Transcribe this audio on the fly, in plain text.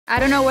I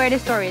don't know where the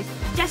story is.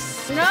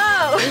 Yes!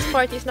 No! This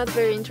part is not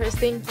very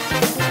interesting.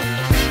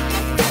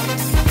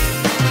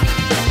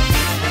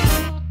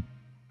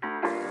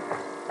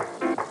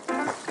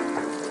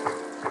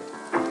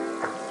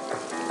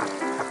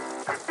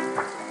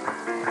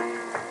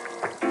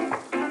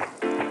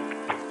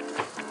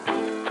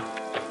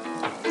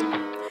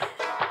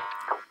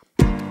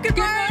 Good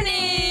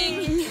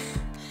morning!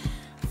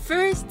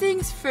 First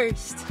things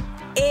first.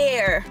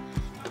 Air!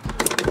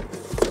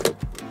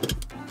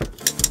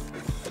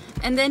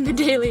 And then the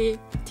daily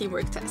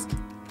teamwork task.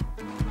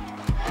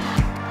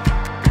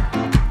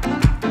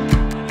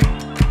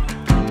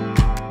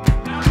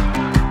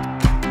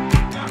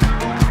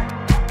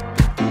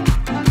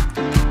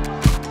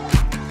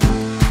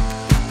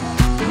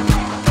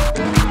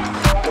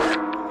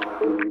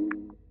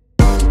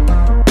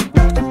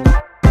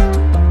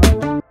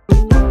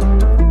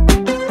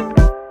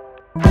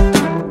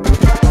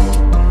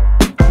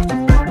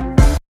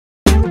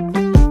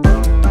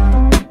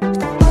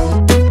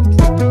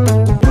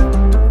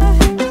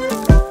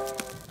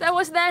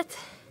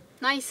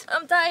 Nice.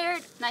 I'm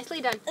tired.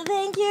 Nicely done.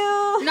 Thank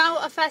you. Now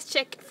a fast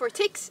check for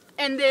ticks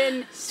and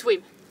then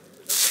swim.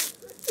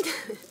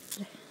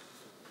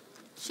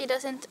 She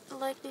doesn't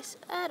like this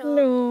at all.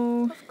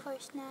 No. Of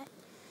course not.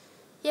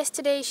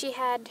 Yesterday she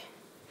had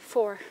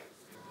 4.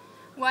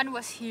 One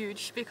was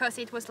huge because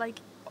it was like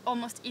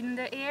almost in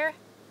the air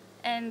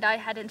and I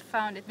hadn't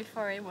found it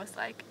before. It was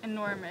like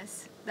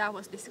enormous. That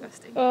was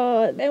disgusting.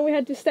 Oh, then we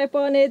had to step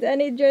on it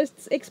and it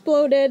just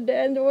exploded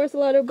and there was a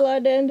lot of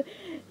blood and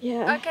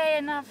yeah. Okay,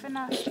 enough.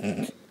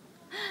 Okay,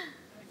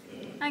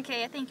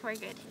 I think we're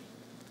good.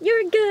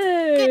 You're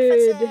good.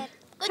 Good,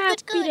 Good,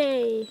 Happy good.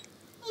 day.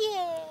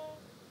 Yeah.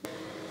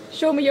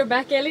 Show me your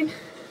back, Elin.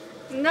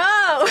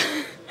 No!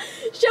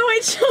 Show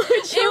it.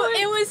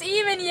 It was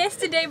even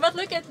yesterday, but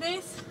look at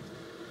this.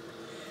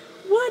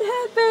 What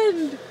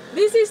happened?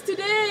 This is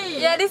today.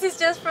 Yeah, this is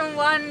just from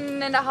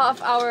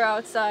 1.5 hours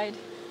outside.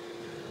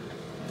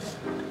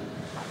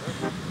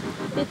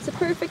 It's a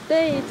perfect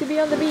day to be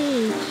on the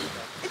beach.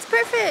 It's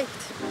perfect.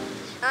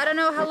 I don't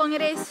know how long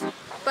it is,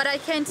 but I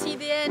can't see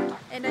the end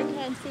and I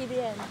can't see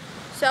the end.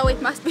 So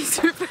it must be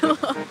super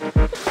long.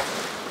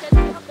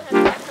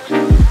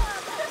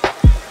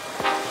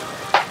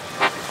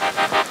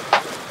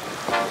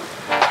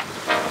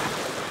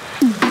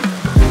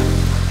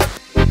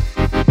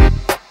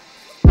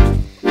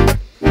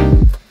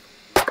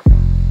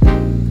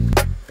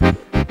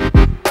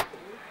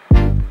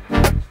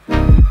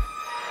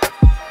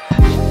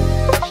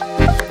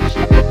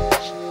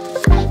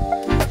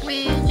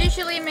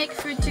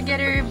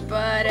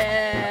 But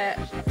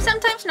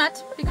sometimes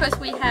not, because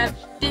we have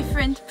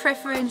different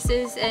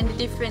preferences and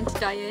different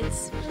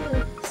diets.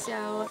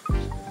 So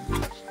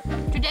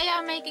today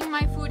I'm making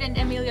my food and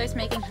Emilia is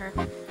making her.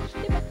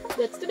 Yep,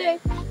 that's today.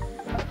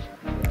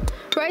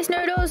 Rice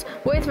noodles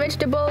with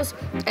vegetables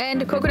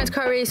and coconut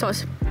curry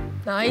sauce.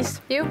 Nice.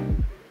 You?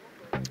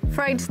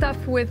 Fried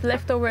stuff with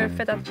leftover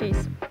feta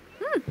cheese.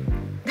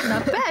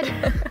 Not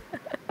bad.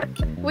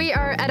 We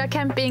are at a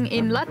camping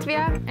in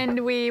Latvia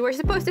and we were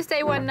supposed to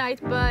stay one night,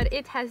 but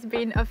it has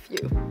been a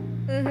few.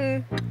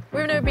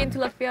 We've never been to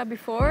Latvia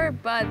before,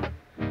 but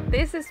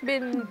this has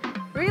been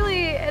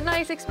really a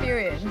nice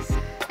experience.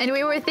 And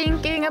we were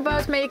thinking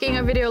about making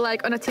a video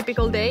like on a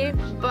typical day,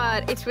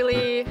 but it's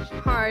really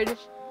hard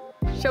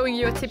showing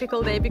you a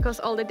typical day because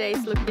all the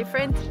days look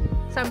different.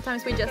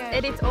 Sometimes we just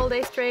edit all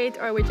day straight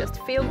or we just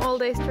film all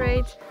day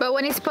straight. But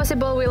when it's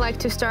possible, we like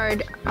to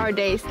start our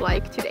days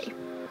like today.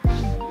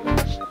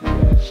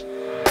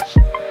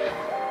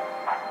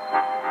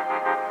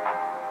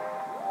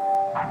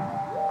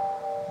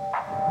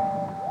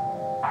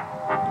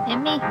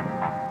 Emmy,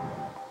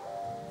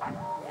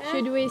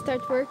 should we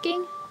start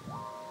working?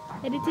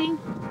 Editing?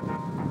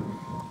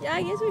 Yeah,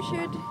 I guess we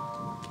should.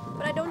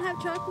 But I don't have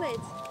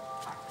chocolate.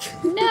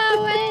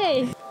 No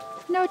way!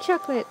 No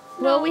chocolate.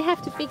 No. Well, we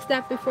have to fix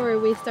that before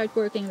we start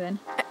working then.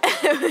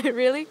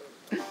 Really?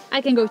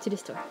 I can go to the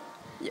store.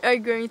 Are you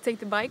going to take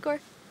the bike or?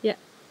 Yeah.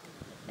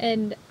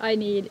 And I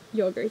need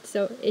yogurt,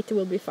 so it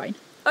will be fine.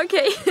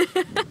 Okay.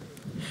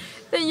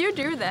 Then you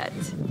do that.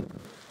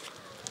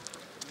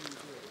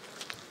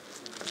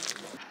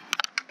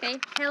 Okay,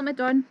 helmet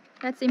on.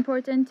 That's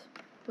important.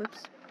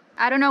 Whoops.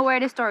 I don't know where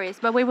the store is,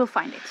 but we will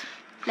find it.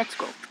 Let's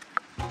go.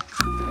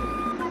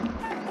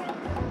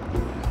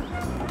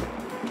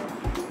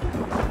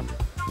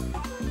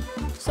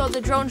 So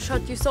the drone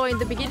shot you saw in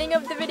the beginning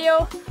of the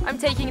video, I'm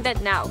taking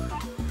that now.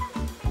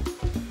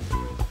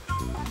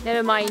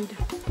 Never mind,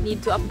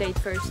 need to update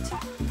first.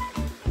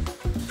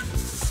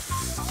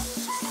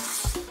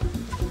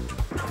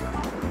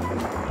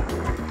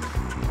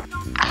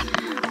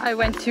 I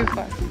went too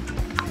far.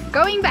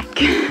 Going back.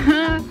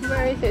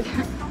 Where is it?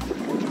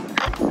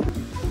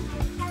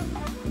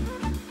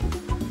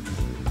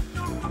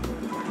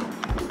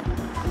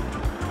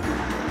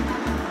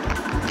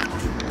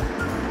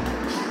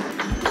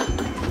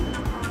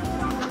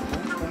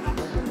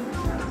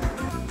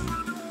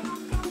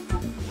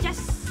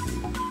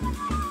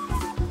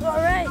 All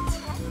right.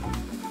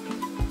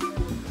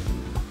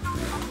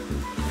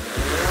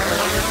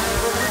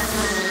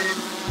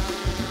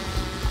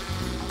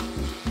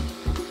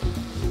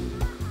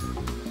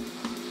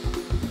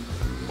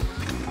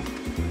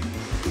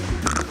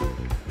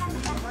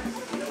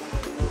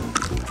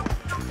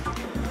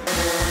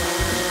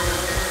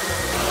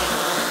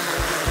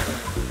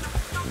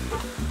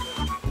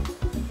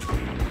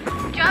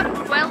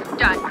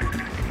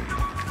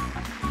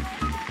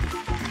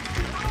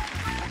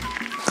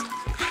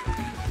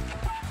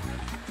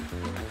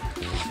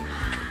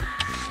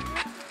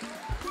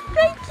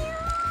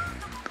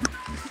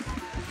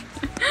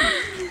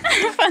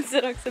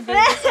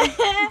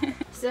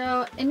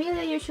 So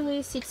Emilia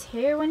usually sits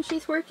here when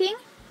she's working.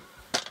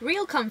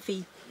 Real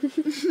comfy.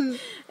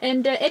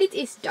 And the edit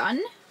is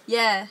done.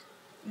 Yeah,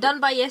 done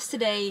by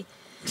yesterday.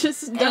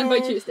 Just done by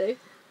Tuesday.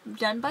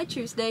 Done by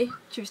Tuesday.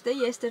 Tuesday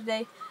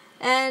yesterday.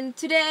 And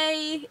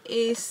today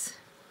is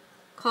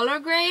color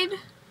grade,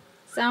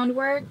 Sound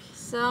work.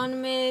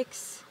 sound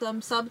mix,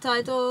 some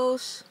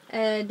subtitles,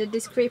 The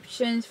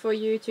descriptions for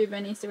YouTube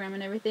and Instagram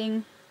and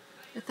everything.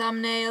 a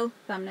thumbnail.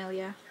 Thumbnail,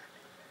 yeah.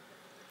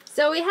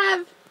 So we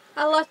have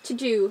a lot to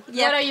do.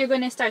 Yep. What are you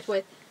gonna start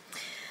with?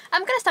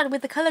 I'm gonna start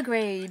with the color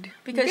grade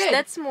because Good.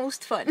 that's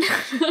most fun.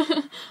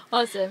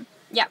 Awesome.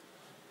 Yeah.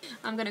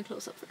 I'm gonna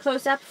close up.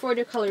 Close up for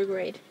the color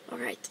grade.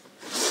 Alright.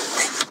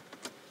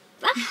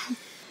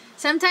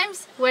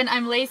 Sometimes when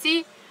I'm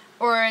lazy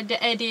or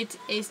the edit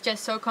is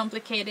just so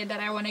complicated that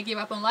I want to give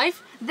up on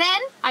life,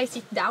 then I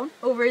sit down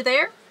over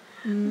there.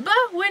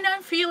 But when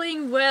I'm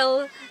feeling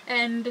well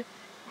and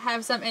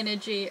have some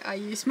energy, I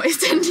use my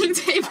standing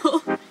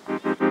table.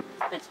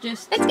 Let's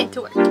get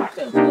to work.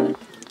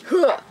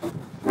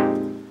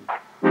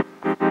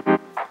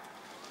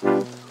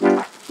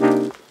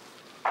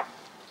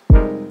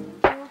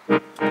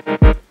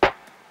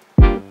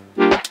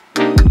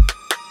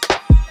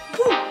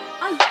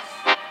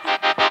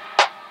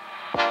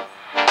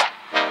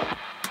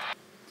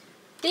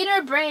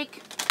 Dinner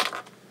break.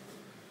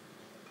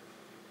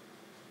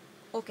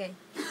 Okay.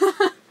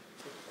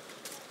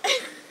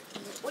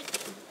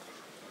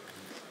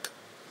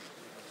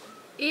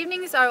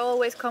 Evenings are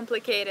always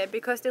complicated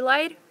because the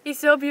light is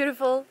so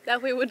beautiful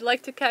that we would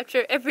like to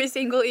capture every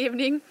single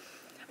evening,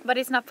 but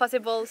it's not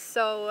possible,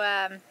 so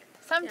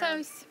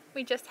sometimes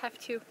we just have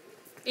to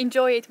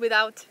enjoy it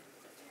without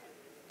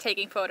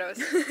taking photos.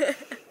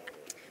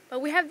 But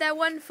we have that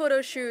one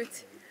photo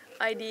shoot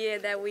idea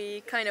that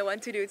we kind of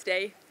want to do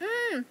today.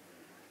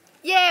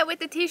 Yeah, with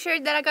the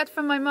t-shirt that I got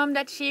from my mom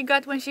that she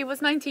got when she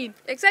was 19.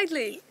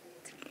 Exactly.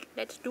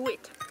 Let's do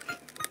it.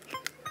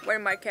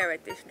 When my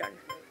carrot is done.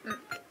 Yeah.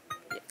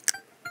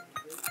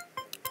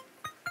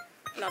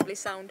 Lovely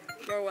sound.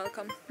 You're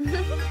welcome.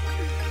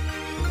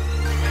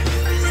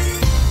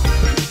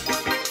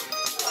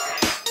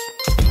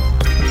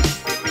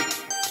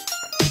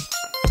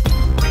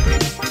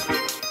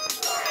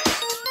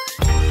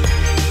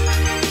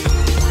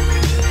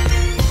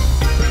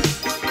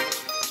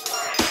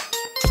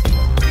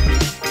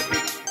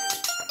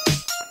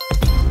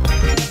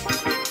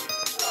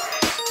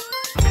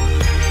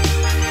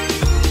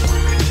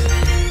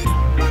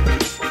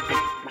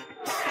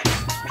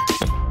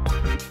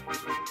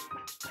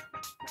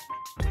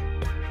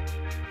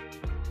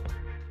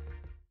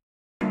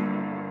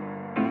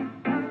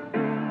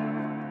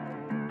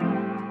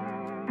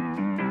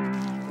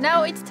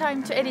 Now it's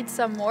time to edit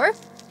some more.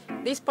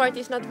 This part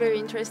is not very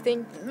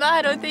interesting. No,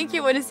 I don't think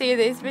you want to see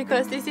this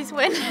because this is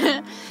when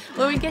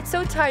when we get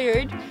so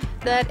tired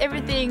that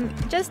everything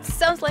just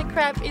sounds like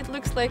crap, it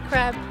looks like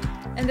crap,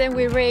 and then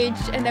we rage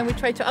and then we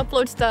try to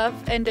upload stuff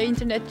and the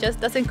internet just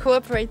doesn't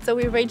cooperate, so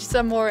we rage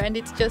some more and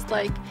it's just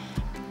like,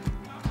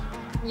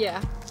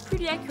 yeah.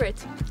 Pretty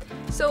accurate.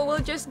 So we'll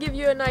just give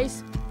you a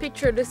nice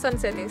picture of the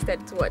sunset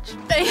instead to watch.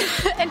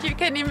 And you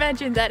can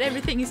imagine that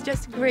everything is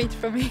just great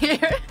from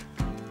here.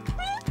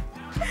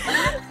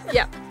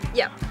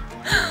 Yeah.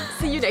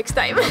 See you next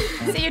time.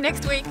 See you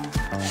next week.